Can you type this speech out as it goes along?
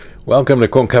Welcome to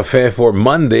Con Café for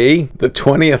Monday, the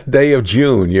 20th day of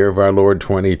June, year of our Lord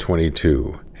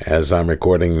 2022. As I'm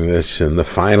recording this in the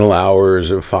final hours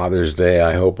of Father's Day,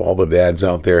 I hope all the dads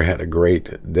out there had a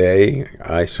great day.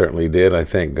 I certainly did. I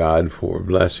thank God for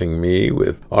blessing me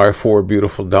with our 4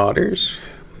 beautiful daughters.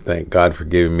 Thank God for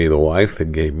giving me the wife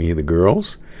that gave me the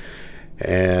girls.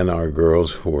 And our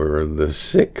girls for the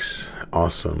 6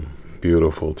 awesome,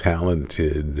 beautiful,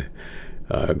 talented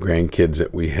grandkids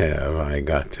that we have. I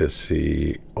got to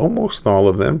see almost all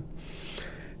of them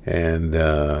and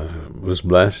was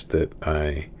blessed that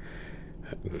I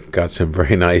got some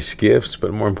very nice gifts,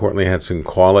 but more importantly, I had some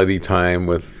quality time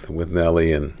with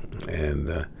Nellie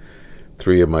and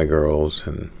 3 of my girls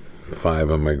and 5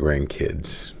 of my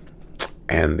grandkids.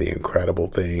 And the incredible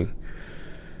thing,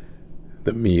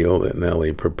 the meal that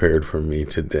Nellie prepared for me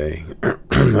today.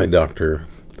 My doctor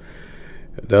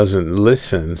doesn't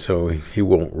listen, so he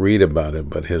won't read about it,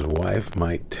 but his wife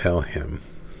might tell him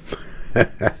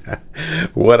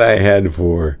what I had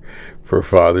for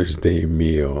Father's Day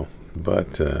meal.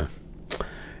 But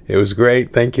it was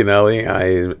great. Thank you, Nellie.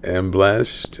 I am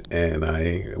blessed, and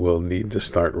I will need to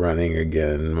start running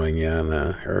again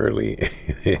mañana early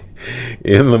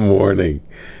in the morning.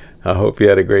 I hope you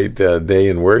had a great day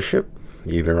in worship,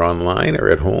 either online or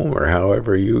at home, or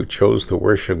however you chose to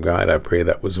worship God. I pray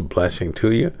that was a blessing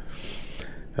to you.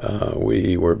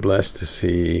 We were blessed to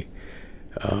see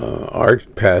our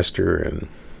pastor and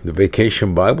the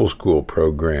Vacation Bible School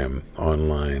program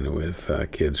online with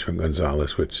kids from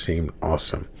Gonzales, which seemed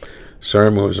awesome.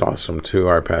 Sermon was awesome too.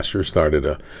 Our pastor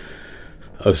started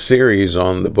a series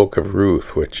on the book of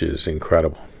Ruth, which is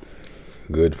incredible.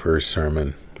 Good first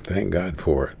sermon. Thank God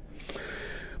for it.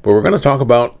 But we're going to talk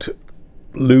about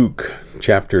Luke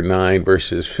chapter 9,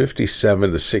 verses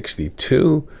 57 to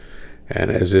 62. And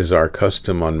as is our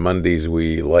custom on Mondays,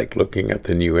 we like looking at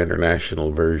the New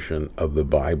International Version of the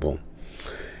Bible.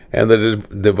 And the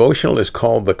devotional is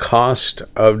called The Cost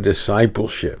of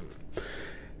Discipleship.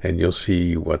 And you'll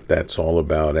see what that's all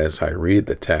about as I read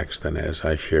the text and as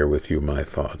I share with you my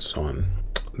thoughts on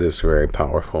this very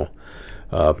powerful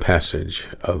passage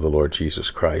of the Lord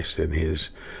Jesus Christ and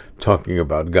his talking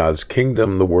about God's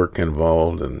kingdom, the work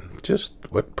involved, and just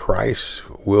what price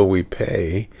will we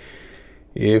pay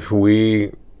if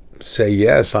we say,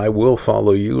 yes, I will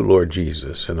follow you, Lord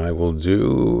Jesus, and I will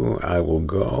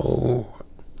go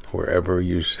wherever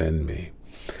you send me.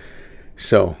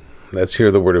 So let's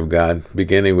hear the word of God,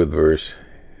 beginning with verse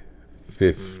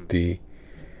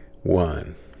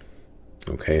 51.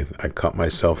 Okay, I caught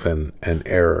myself in an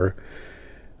error.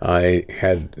 I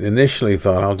had initially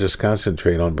thought I'll just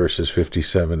concentrate on verses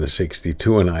 57 to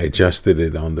 62, and I adjusted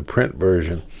it on the print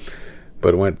version,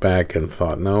 but went back and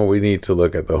thought, no, we need to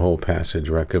look at the whole passage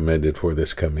recommended for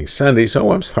this coming Sunday,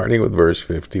 so I'm starting with verse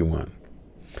 51.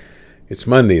 It's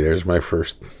Monday. There's my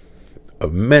first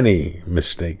of many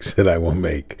mistakes that I will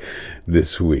make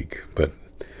this week, but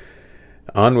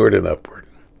onward and upward.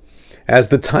 As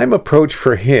the time approached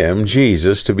for him,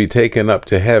 Jesus, to be taken up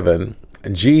to heaven,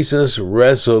 Jesus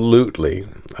resolutely,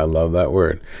 I love that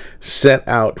word, set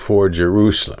out for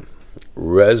Jerusalem.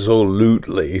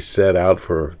 Resolutely set out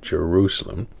for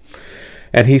Jerusalem.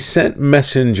 And he sent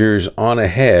messengers on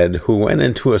ahead who went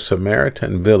into a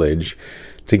Samaritan village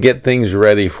to get things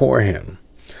ready for him.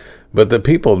 But the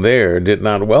people there did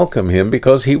not welcome him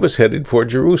because he was headed for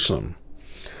Jerusalem.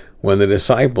 When the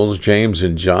disciples, James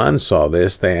and John, saw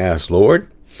this, they asked, Lord,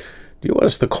 do you want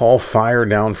us to call fire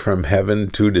down from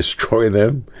heaven to destroy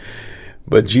them?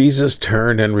 But Jesus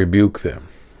turned and rebuked them.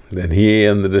 Then he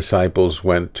and the disciples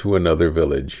went to another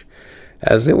village.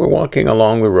 As they were walking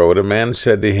along the road, a man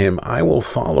said to him, I will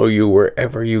follow you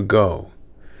wherever you go.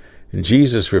 And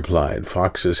Jesus replied,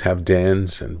 Foxes have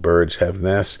dens and birds have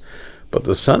nests, but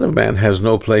the Son of Man has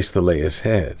no place to lay his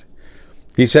head.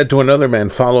 He said to another man,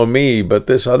 Follow me. But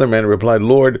this other man replied,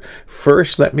 Lord,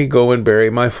 first let me go and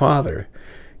bury my father.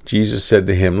 Jesus said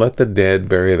to him, Let the dead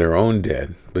bury their own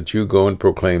dead, but you go and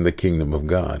proclaim the kingdom of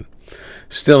God.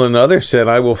 Still another said,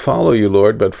 I will follow you,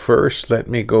 Lord, but first let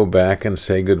me go back and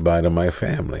say goodbye to my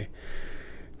family.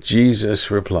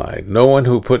 Jesus replied, No one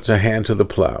who puts a hand to the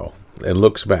plow and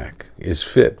looks back is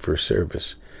fit for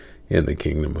service in the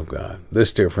kingdom of God.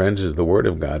 This, dear friends, is the word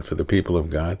of God for the people of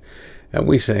God, and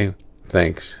we say,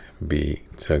 Thanks be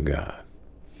to God.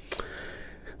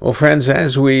 Well, friends,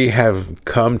 as we have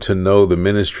come to know the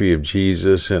ministry of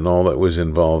Jesus and all that was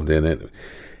involved in it,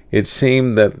 it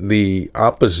seemed that the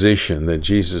opposition that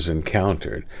Jesus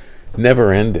encountered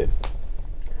never ended.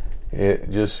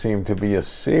 It just seemed to be a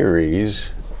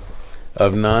series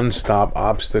of nonstop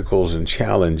obstacles and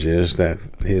challenges that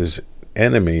his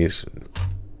enemies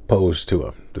opposed to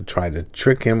him, to try to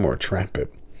trick him or trap him.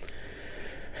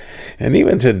 And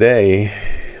even today,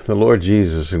 the Lord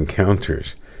Jesus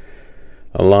encounters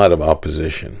a lot of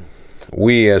opposition.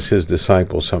 We, as his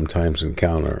disciples, sometimes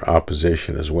encounter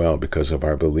opposition as well because of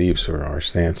our beliefs or our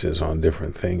stances on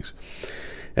different things.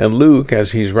 And Luke,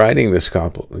 as he's writing this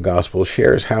gospel,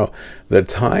 shares how the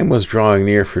time was drawing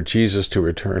near for Jesus to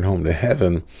return home to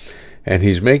heaven, and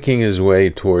he's making his way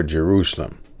toward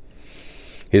Jerusalem.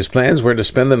 His plans were to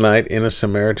spend the night in a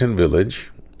Samaritan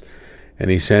village, and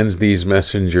he sends these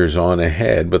messengers on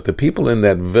ahead, but the people in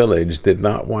that village did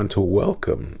not want to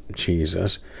welcome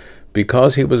Jesus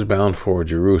because he was bound for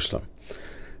Jerusalem.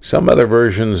 Some other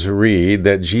versions read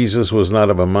that Jesus was not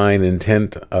of a mind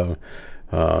intent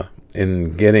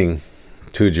in getting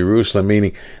to Jerusalem,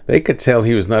 meaning they could tell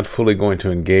he was not fully going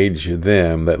to engage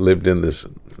them that lived in this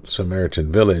Samaritan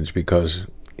village, because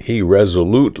he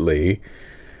resolutely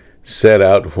set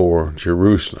out for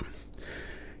Jerusalem.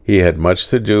 He had much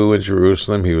to do in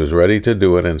Jerusalem. He was ready to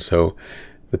do it, and so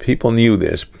the people knew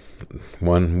this,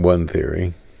 one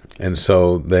theory, and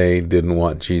so they didn't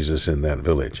want Jesus in that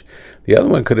village. The other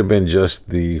one could have been just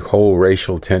the whole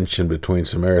racial tension between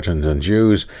Samaritans and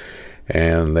Jews,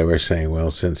 and they were saying,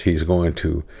 well, since he's going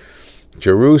to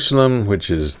Jerusalem, which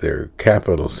is their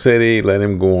capital city, let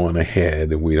him go on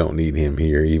ahead. We don't need him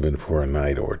here even for a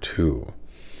night or two.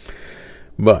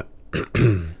 But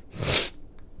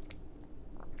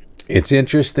it's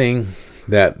interesting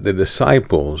that the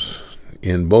disciples,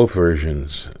 in both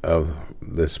versions of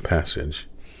this passage,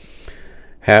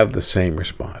 have the same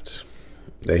response.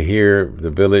 They hear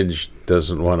the village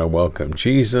doesn't want to welcome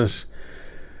Jesus.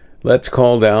 Let's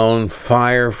call down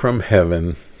fire from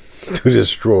heaven to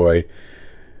destroy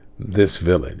this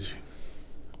village.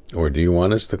 Or do you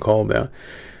want us to call down?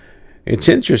 It's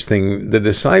interesting. The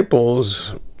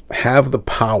disciples have the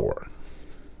power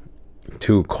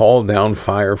to call down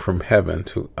fire from heaven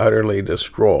to utterly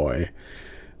destroy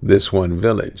this one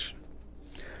village.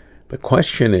 The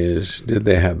question is, did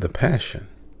they have the passion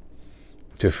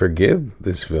to forgive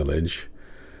this village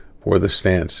for the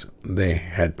stance they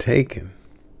had taken?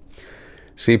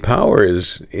 See, power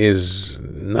is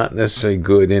not necessarily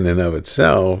good in and of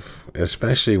itself,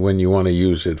 especially when you want to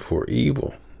use it for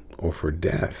evil or for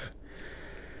death.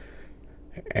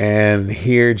 And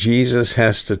here Jesus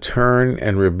has to turn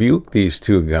and rebuke these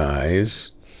two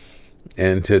guys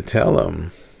and to tell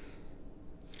them,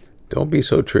 don't be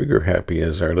so trigger happy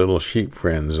as our little sheep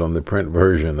friends on the print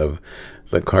version of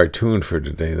the cartoon for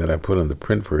today that I put on the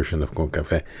print version of Con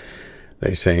Café.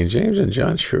 They say, James and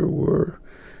John sure were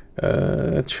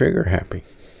trigger happy.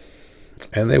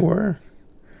 And they were.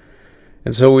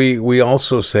 And so we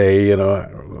also say,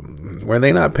 were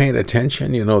they not paying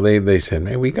attention? They said,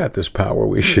 man, we got this power.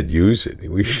 We should use it.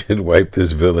 We should wipe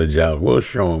this village out. We'll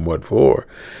show them what for.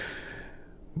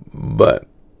 But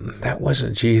that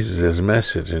wasn't Jesus'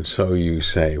 message. And so you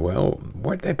say, well,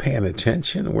 weren't they paying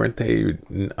attention? Weren't they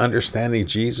understanding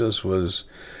Jesus was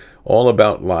all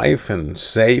about life and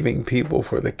saving people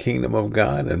for the kingdom of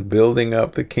God and building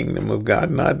up the kingdom of God,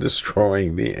 not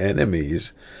destroying the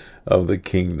enemies of the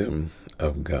kingdom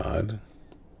of God?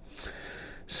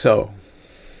 So,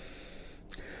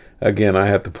 again, I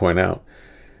have to point out,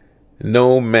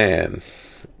 no man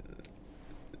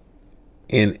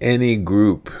in any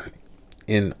group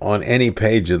on any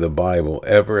page of the Bible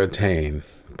ever attained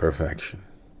perfection.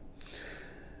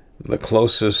 The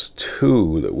closest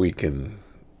two that we can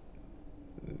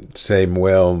say,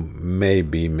 well,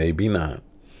 maybe not,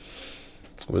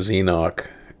 was Enoch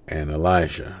and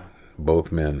Elijah.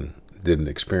 Both men didn't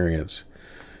experience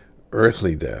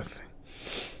earthly death.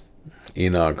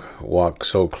 Enoch walked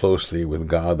so closely with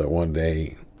God that one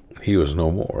day he was no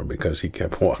more because he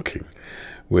kept walking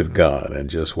with God and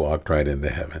just walked right into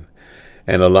heaven.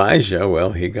 And Elijah,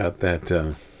 well, he got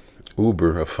that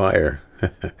Uber of fire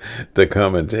to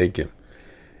come and take him.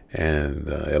 And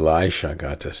Elisha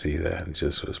got to see that and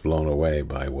just was blown away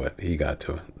by what he got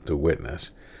to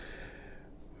witness.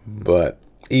 But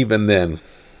even then,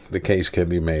 the case can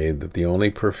be made that the only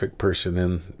perfect person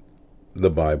in the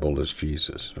Bible is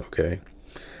Jesus, okay?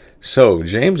 So,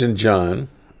 James and John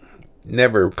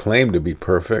never claimed to be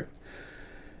perfect.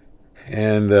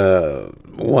 And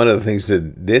one of the things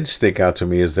that did stick out to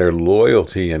me is their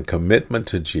loyalty and commitment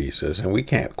to Jesus, and we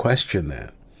can't question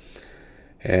that.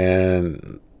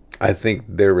 And I think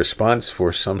their response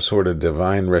for some sort of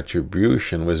divine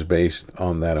retribution was based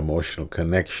on that emotional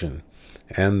connection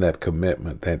and that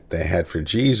commitment that they had for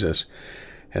Jesus.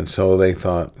 And so they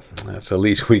thought, that's the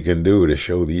least we can do to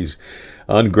show these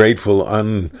ungrateful,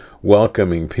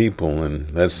 unwelcoming people,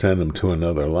 and let's send them to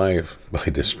another life by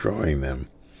destroying them.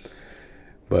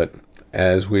 But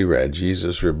as we read,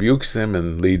 Jesus rebukes them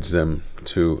and leads them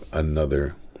to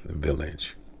another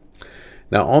village.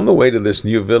 Now, on the way to this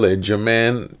new village, a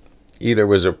man either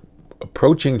was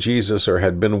approaching Jesus or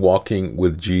had been walking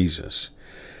with Jesus.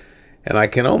 And I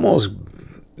can almost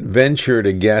venture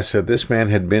to guess that this man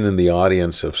had been in the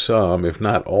audience of some, if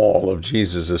not all, of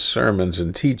Jesus' sermons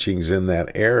and teachings in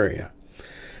that area.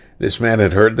 This man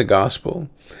had heard the gospel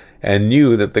and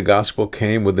knew that the gospel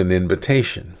came with an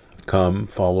invitation. Come,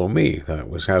 follow me. That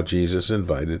was how Jesus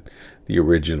invited the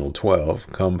original 12.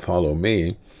 Come, follow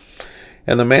me.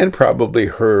 And the man probably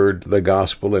heard the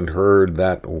gospel and heard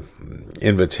that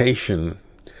invitation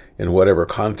in whatever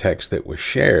context it was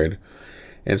shared.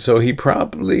 And so he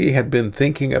probably had been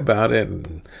thinking about it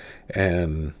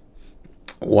and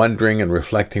wondering and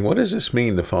reflecting, what does this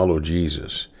mean to follow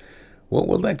Jesus? What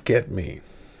will that get me?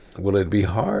 Will it be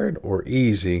hard or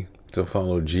easy to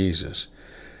follow Jesus?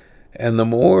 And the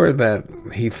more that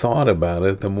he thought about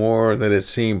it, the more that it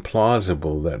seemed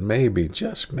plausible that maybe,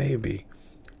 just maybe,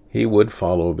 he would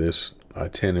follow this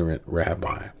itinerant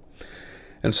rabbi.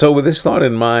 And so with this thought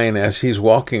in mind, as he's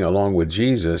walking along with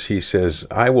Jesus, he says,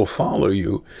 I will follow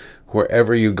you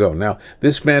wherever you go. Now,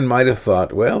 this man might have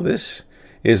thought, well, this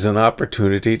is an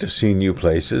opportunity to see new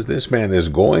places. This man is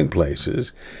going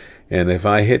places. And if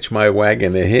I hitch my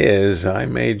wagon to his, I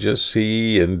may just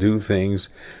see and do things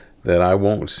that I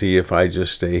won't see if I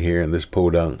just stay here in this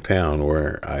podunk town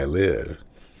where I live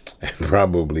and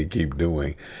probably keep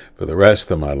doing for the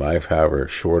rest of my life, however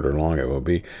short or long it will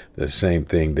be, the same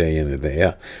thing day in and day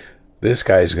out. This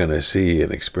guy's going to see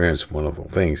and experience wonderful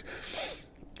things.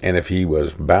 And if he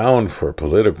was bound for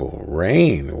political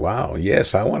reign, wow,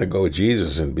 yes, I want to go with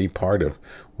Jesus and be part of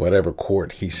whatever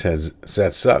court he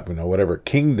sets up, whatever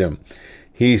kingdom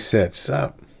he sets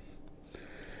up.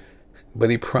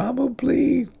 But he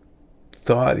probably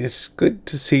thought, it's good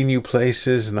to see new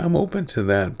places, and I'm open to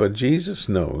that. But Jesus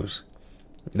knows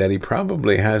that he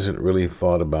probably hasn't really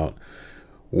thought about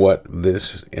what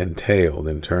this entailed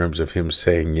in terms of him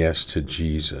saying yes to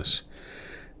Jesus.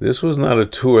 This was not a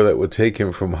tour that would take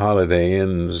him from Holiday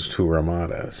Inns to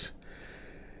Ramadas.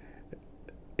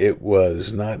 It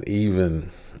was not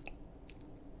even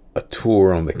a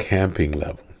tour on the camping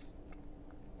level.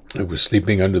 It was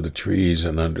sleeping under the trees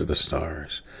and under the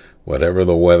stars. Whatever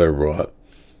the weather brought,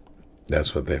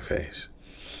 that's what they face.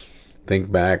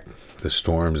 Think back the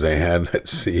storms they had at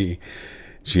sea.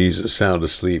 Jesus sound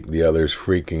asleep, the others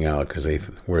freaking out because they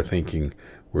were thinking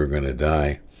we're going to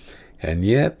die. And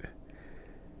yet,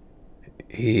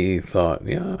 he thought,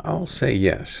 yeah, I'll say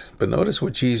yes. But notice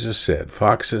what Jesus said.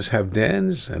 Foxes have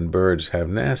dens and birds have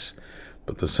nests,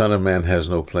 but the Son of Man has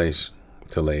no place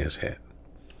to lay his head.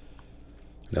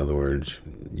 In other words,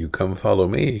 you come follow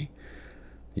me.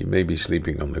 You may be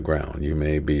sleeping on the ground. You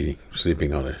may be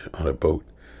sleeping on a boat.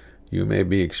 You may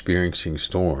be experiencing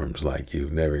storms like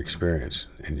you've never experienced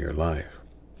in your life.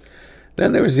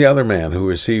 Then there was the other man who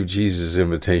received Jesus'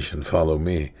 invitation, follow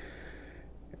me.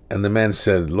 And the man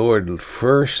said, Lord,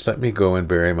 first let me go and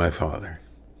bury my father.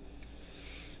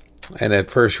 And at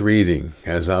first reading,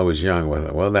 as I was young, I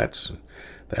thought, well, that's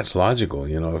logical.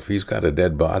 If he's got a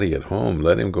dead body at home,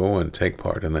 let him go and take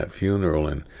part in that funeral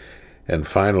and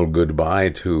final goodbye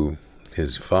to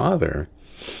his father.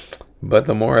 But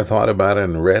the more I thought about it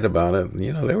and read about it,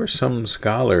 there were some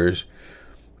scholars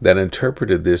that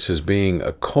interpreted this as being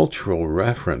a cultural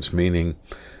reference, meaning,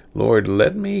 Lord,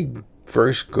 let me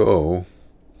first go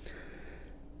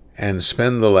and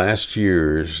spend the last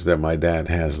years that my dad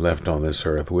has left on this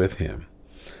earth with him,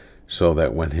 so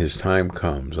that when his time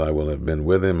comes, I will have been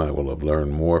with him, I will have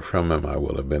learned more from him, I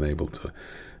will have been able to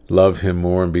love him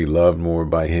more and be loved more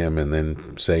by him, and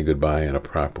then say goodbye in a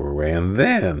proper way. And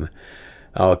then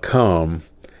I'll come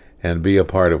and be a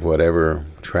part of whatever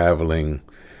traveling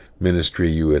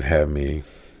ministry you would have me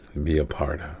be a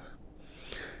part of.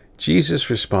 Jesus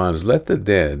responds, let the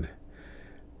dead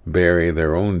bury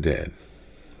their own dead,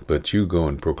 but you go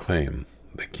and proclaim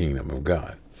the kingdom of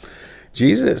God.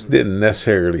 Jesus didn't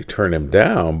necessarily turn him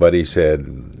down, but he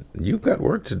said, you've got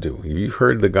work to do. You've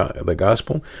heard the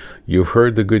gospel. You've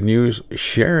heard the good news.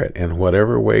 Share it. In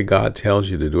whatever way God tells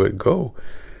you to do it, go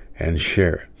and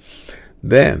share it.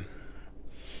 Then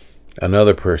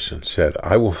another person said,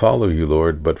 I will follow you,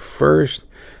 Lord, but first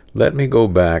let me go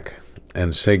back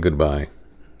and say goodbye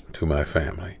to my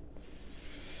family.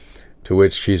 To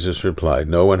which Jesus replied,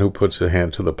 no one who puts a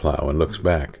hand to the plow and looks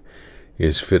back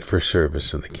is fit for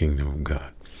service in the kingdom of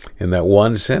God. In that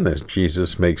one sentence,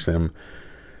 Jesus makes them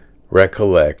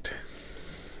recollect,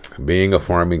 being a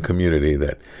farming community,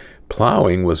 that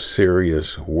plowing was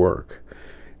serious work.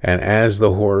 And as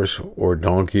the horse or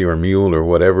donkey or mule or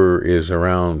whatever is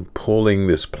around pulling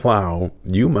this plow,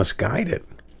 you must guide it.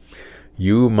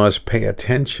 You must pay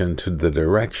attention to the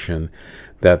direction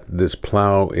that this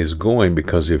plow is going,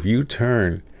 because if you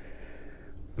turn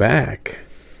back,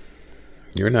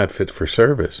 you're not fit for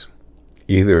service,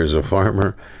 either as a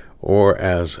farmer or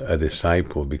as a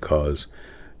disciple, because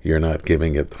you're not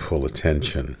giving it the full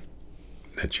attention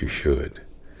that you should.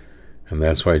 And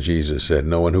that's why Jesus said,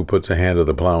 no one who puts a hand to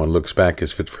the plow and looks back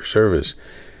is fit for service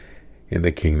in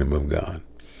the kingdom of God.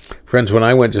 Friends, when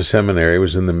I went to seminary, it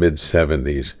was in the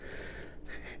mid-70s,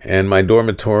 and my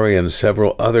dormitory and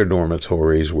several other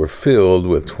dormitories were filled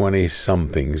with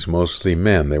 20-somethings, mostly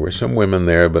men. There were some women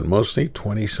there, but mostly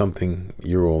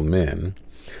 20-something-year-old men.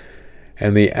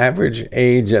 And the average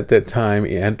age at that time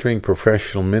entering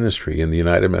professional ministry in the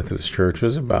United Methodist Church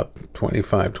was about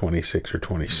 25, 26, or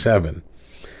 27.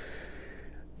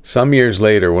 Some years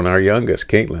later, when our youngest,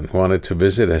 Caitlin, wanted to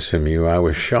visit SMU, I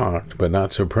was shocked but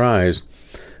not surprised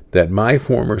that my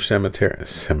former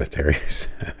cemeteries,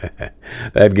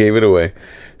 that gave it away,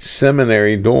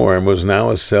 seminary dorm was now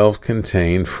a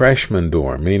self-contained freshman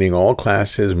dorm, meaning all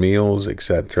classes, meals,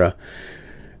 etc.,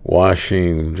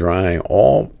 washing, drying,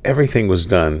 everything was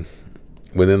done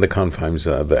within the confines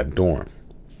of that dorm.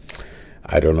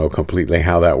 I don't know completely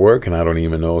how that worked, and I don't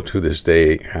even know to this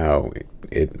day how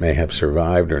it may have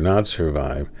survived or not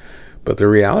survived. But the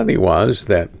reality was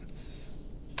that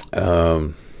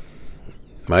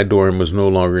my dorm was no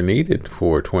longer needed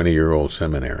for 20-year-old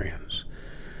seminarians.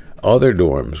 Other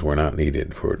dorms were not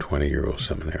needed for 20-year-old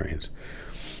seminarians.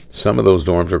 Some of those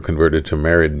dorms were converted to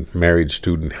married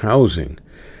student housing,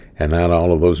 and not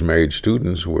all of those married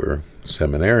students were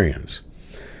seminarians.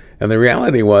 And the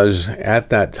reality was, at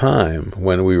that time,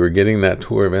 when we were getting that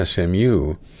tour of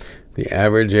SMU, the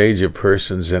average age of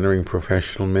persons entering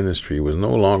professional ministry was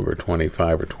no longer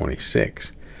 25 or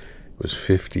 26. Was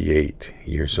 58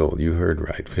 years old. You heard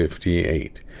right,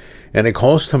 58. And it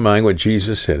calls to mind what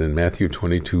Jesus said in Matthew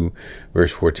 22,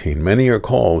 verse 14. Many are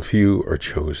called, few are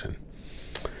chosen.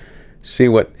 See,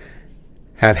 what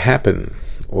had happened,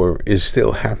 or is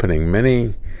still happening,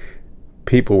 many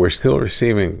people were still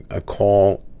receiving a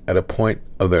call at a point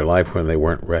of their life when they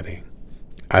weren't ready.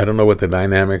 I don't know what the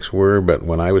dynamics were, but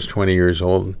when I was 20 years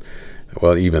old,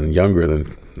 well, even younger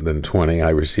than 20, I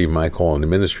received my call into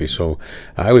ministry. So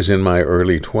I was in my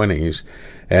early 20s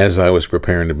as I was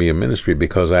preparing to be in ministry,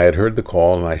 because I had heard the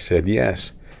call and I said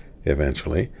yes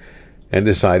eventually, and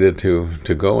decided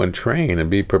to go and train and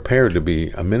be prepared to be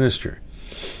a minister.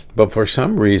 But for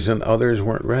some reason, others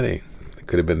weren't ready. It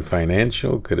could have been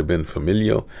financial, it could have been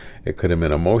familial, it could have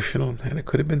been emotional, and it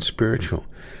could have been spiritual.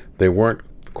 They weren't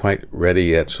quite ready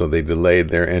yet, so they delayed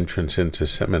their entrance into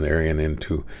seminary and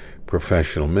into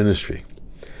professional ministry.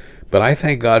 But I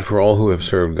thank God for all who have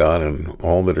served God and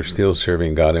all that are still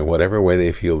serving God in whatever way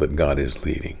they feel that God is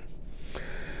leading.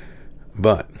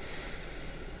 But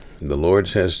the Lord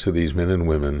says to these men and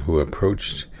women who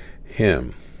approached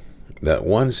Him that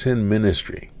once in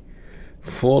ministry,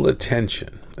 full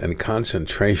attention and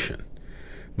concentration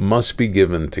must be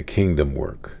given to kingdom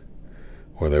work,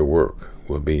 or their work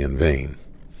will be in vain.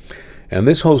 And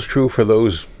this holds true for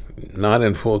those not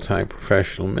in full-time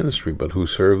professional ministry, but who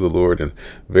serve the Lord in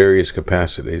various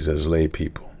capacities as lay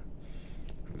people.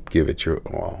 Give it your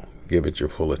all. Give it your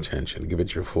full attention. Give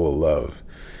it your full love.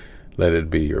 Let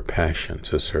it be your passion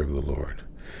to serve the Lord.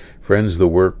 Friends, the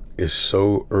work is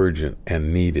so urgent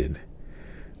and needed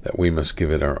that we must give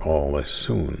it our all as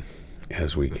soon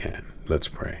as we can. Let's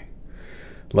pray.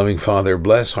 Loving Father,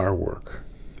 bless our work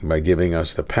by giving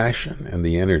us the passion and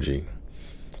the energy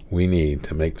we need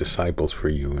to make disciples for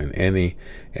you in any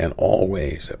and all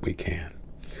ways that we can.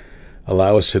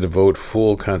 Allow us to devote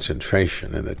full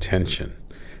concentration and attention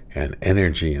and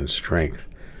energy and strength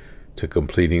to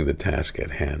completing the task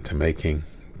at hand, to making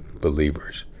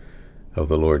believers of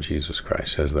the Lord Jesus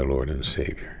Christ as their Lord and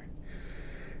Savior.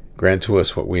 Grant to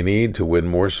us what we need to win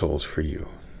more souls for you.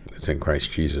 It's in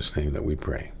Christ Jesus' name that we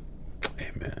pray.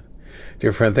 Amen.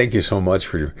 Dear friend, thank you so much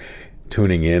for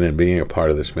tuning in and being a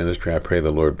part of this ministry. I pray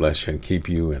the Lord bless you and keep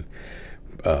you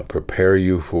and prepare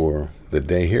you for the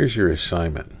day. Here's your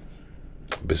assignment.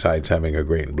 Besides having a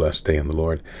great and blessed day in the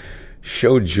Lord,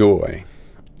 show joy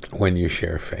when you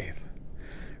share faith.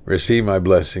 Receive my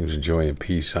blessings, joy, and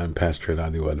peace. I'm Pastor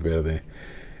Eladio Valverde.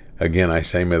 Again, I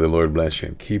say, may the Lord bless you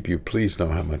and keep you. Please know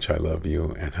how much I love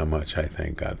you and how much I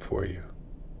thank God for you.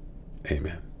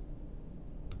 Amen.